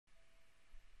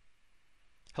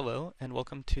Hello and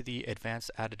welcome to the Advanced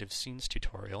Additive Scenes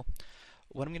tutorial.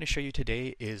 What I'm going to show you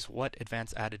today is what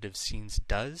Advanced Additive Scenes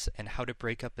does and how to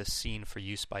break up a scene for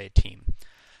use by a team.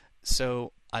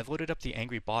 So I've loaded up the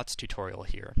Angry Bots tutorial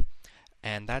here,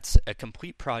 and that's a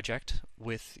complete project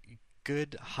with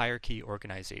good hierarchy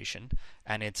organization,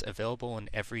 and it's available in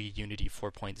every Unity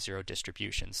 4.0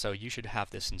 distribution, so you should have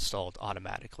this installed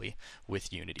automatically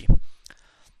with Unity.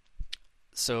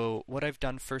 So what I've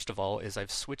done first of all is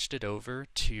I've switched it over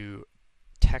to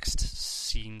text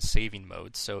scene saving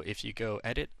mode. So if you go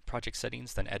Edit, Project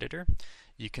Settings, then Editor,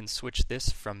 you can switch this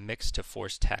from mixed to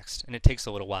forced text. And it takes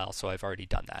a little while, so I've already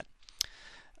done that.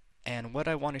 And what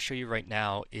I want to show you right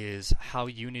now is how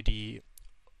Unity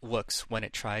looks when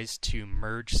it tries to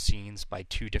merge scenes by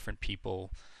two different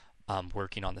people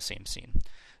working on the same scene.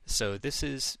 So this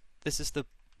is the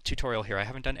tutorial here. I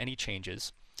haven't done any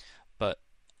changes, but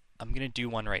I'm going to do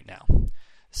one right now.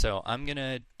 So I'm going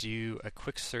to do a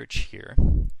quick search here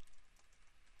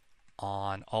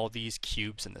on all these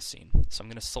cubes in the scene. So I'm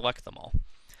going to select them all.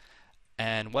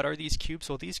 And what are these cubes?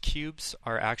 Well, these cubes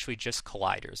are actually just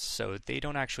colliders. So they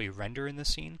don't actually render in the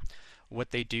scene. What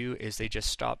they do is they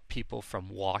just stop people from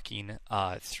walking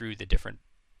through the different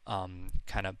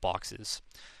kind of boxes.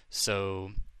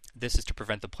 So this is to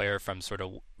prevent the player from sort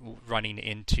of running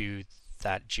into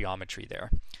that geometry there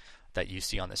that you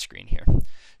see on the screen here.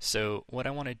 So what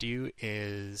I want to do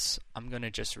is I'm going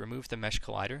to just remove the mesh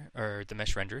collider, or the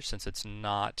mesh render, since it's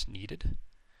not needed.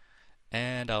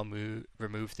 And I'll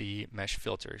remove the mesh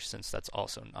filter, since that's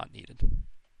also not needed.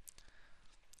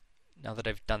 Now that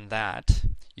I've done that,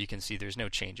 you can see there's no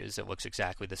changes. It looks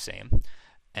exactly the same.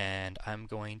 And I'm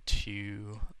going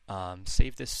to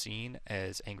save this scene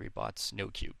as Angry Bots No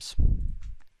Cubes.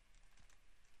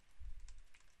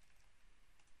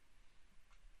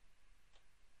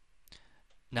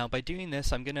 Now by doing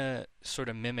this, I'm going to sort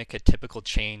of mimic a typical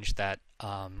change that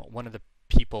one of the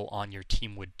people on your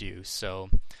team would do. So,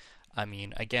 I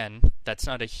mean, again, that's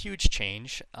not a huge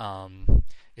change.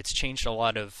 It's changed a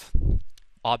lot of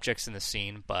objects in the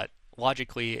scene, but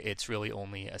logically it's really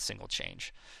only a single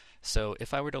change. So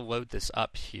if I were to load this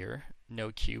up here,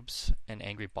 No Cubes and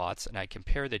Angry Bots, and I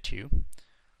compare the two,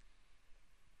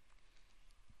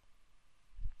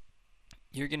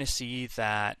 you're going to see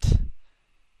that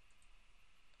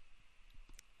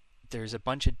there's a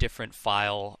bunch of different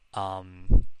file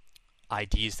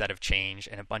IDs that have changed,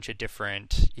 and a bunch of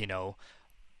different,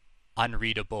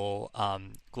 unreadable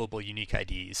global unique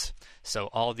IDs. So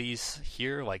all these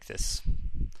here, like this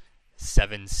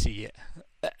 7CF7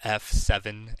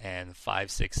 and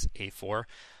 56A4,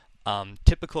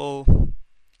 typical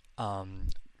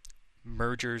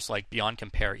mergers like Beyond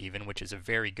Compare even, which is a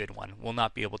very good one, will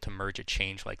not be able to merge a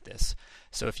change like this.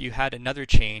 So if you had another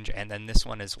change and then this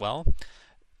one as well,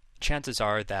 chances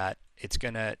are that it's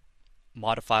going to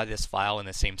modify this file in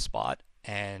the same spot,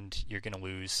 and you're going to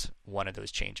lose one of those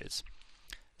changes.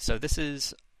 So this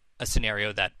is a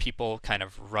scenario that people kind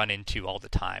of run into all the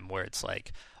time, where it's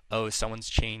like, oh, someone's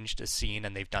changed a scene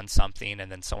and they've done something,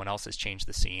 and then someone else has changed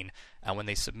the scene, and when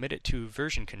they submit it to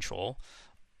version control,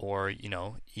 or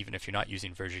even if you're not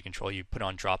using version control, you put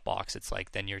on Dropbox, it's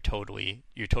like then you're totally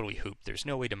hooped. There's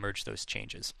no way to merge those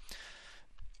changes.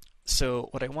 So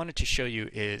what I wanted to show you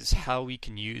is how we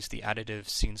can use the Additive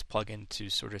Scenes plugin to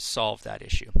sort of solve that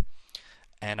issue.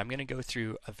 And I'm going to go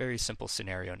through a very simple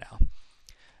scenario now.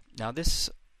 Now this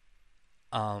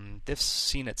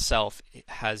scene itself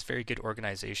has very good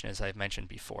organization, as I've mentioned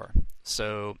before.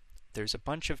 So there's a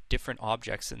bunch of different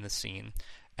objects in the scene,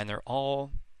 and they're all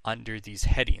under these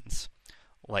headings,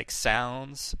 like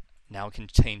sounds now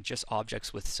contain just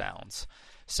objects with sounds.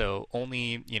 So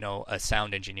only, a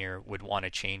sound engineer would want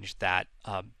to change that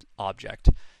object.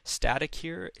 Static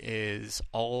here is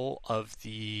all of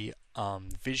the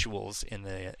visuals in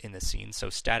the scene. So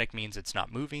static means it's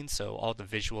not moving, so all the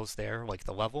visuals there, like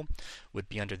the level, would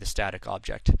be under the static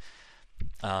object.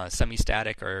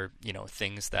 Semi-static are,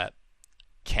 things that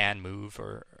can move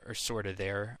or sort of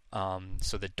there.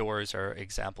 So the doors are an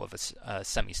example of a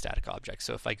semi-static object.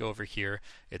 So if I go over here,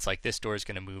 it's like this door is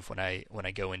going to move when I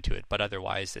go into it, but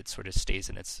otherwise it sort of stays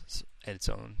in its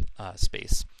own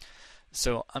space.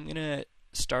 So I'm going to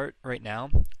start right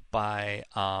now by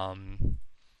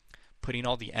putting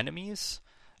all the enemies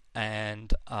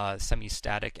and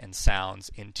semi-static and sounds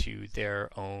into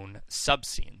their own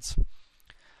subscenes.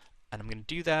 And I'm going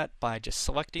to do that by just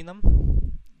selecting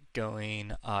them,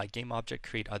 going Game Object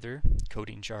Create Other,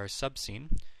 Coding Jar Subscene,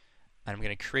 and I'm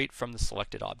going to create from the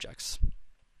selected objects.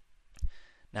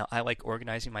 Now I like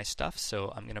organizing my stuff,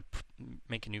 so I'm going to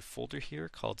make a new folder here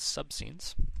called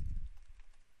Subscenes.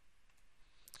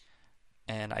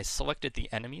 and I selected the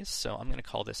enemies, so I'm going to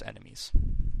call this enemies.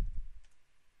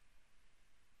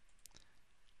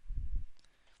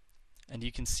 And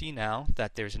you can see now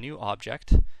that there's a new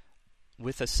object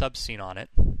with a subscene on it,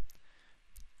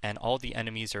 and all the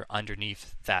enemies are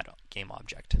underneath that game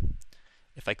object.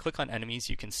 If I click on enemies,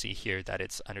 you can see here that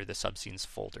it's under the subscenes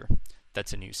folder.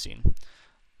 That's a new scene.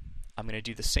 I'm going to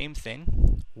do the same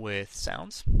thing with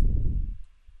sounds.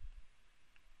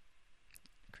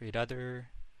 Create other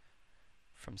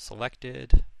from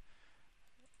selected.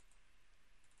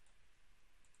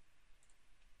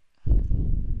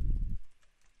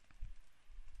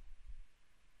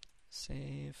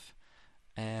 Save.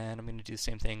 And I'm going to do the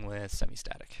same thing with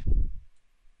semi-static.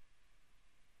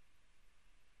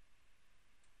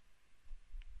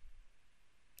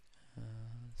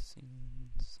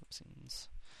 Scenes, subscenes,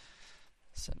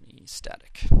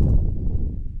 semi-static.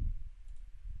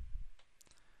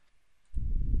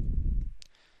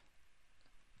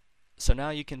 So now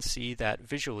you can see that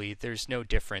visually there's no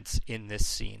difference in this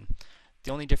scene.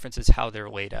 The only difference is how they're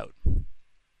laid out.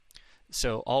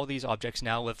 So all these objects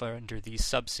now live under these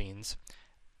subscenes,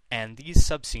 and these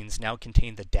subscenes now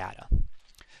contain the data.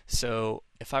 So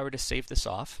if I were to save this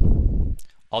off,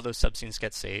 all those subscenes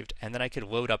get saved, and then I could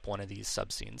load up one of these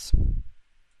subscenes.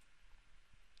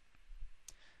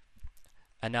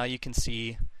 And now you can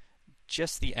see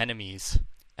just the enemies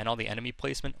and all the enemy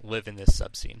placement live in this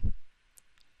subscene.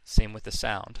 Same with the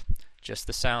sound. Just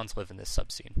the sounds live in this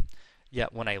subscene.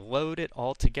 Yet when I load it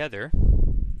all together,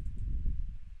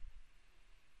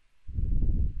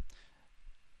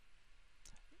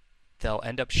 they'll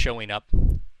end up showing up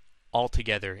all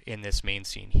together in this main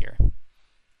scene here.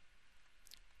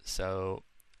 So,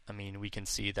 I mean, we can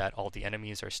see that all the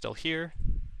enemies are still here.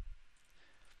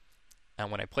 And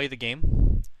when I play the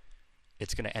game,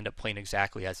 it's going to end up playing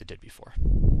exactly as it did before.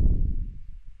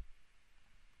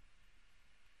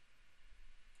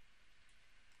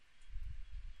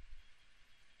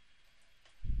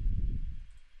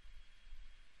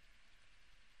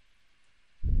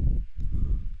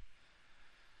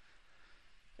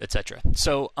 Etc.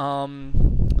 So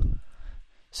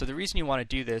the reason you want to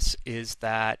do this is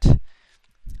that,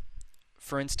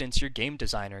 for instance, your game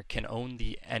designer can own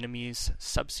the enemies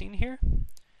subscene here,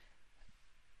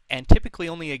 and typically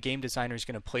only a game designer is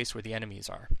going to place where the enemies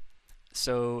are.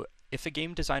 So if a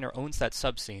game designer owns that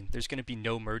subscene, there's going to be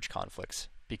no merge conflicts,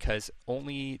 because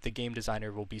only the game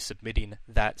designer will be submitting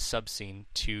that subscene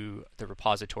to the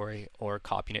repository or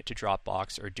copying it to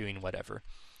Dropbox or doing whatever.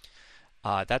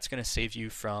 That's going to save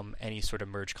you from any sort of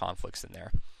merge conflicts in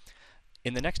there.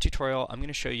 In the next tutorial, I'm going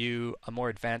to show you a more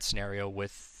advanced scenario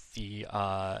with the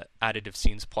Additive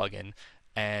Scenes plugin,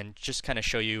 and just kind of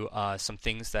show you some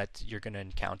things that you're going to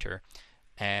encounter.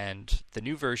 And the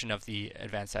new version of the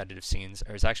Advanced Additive Scenes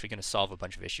is actually going to solve a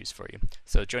bunch of issues for you.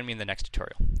 So join me in the next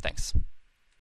tutorial. Thanks.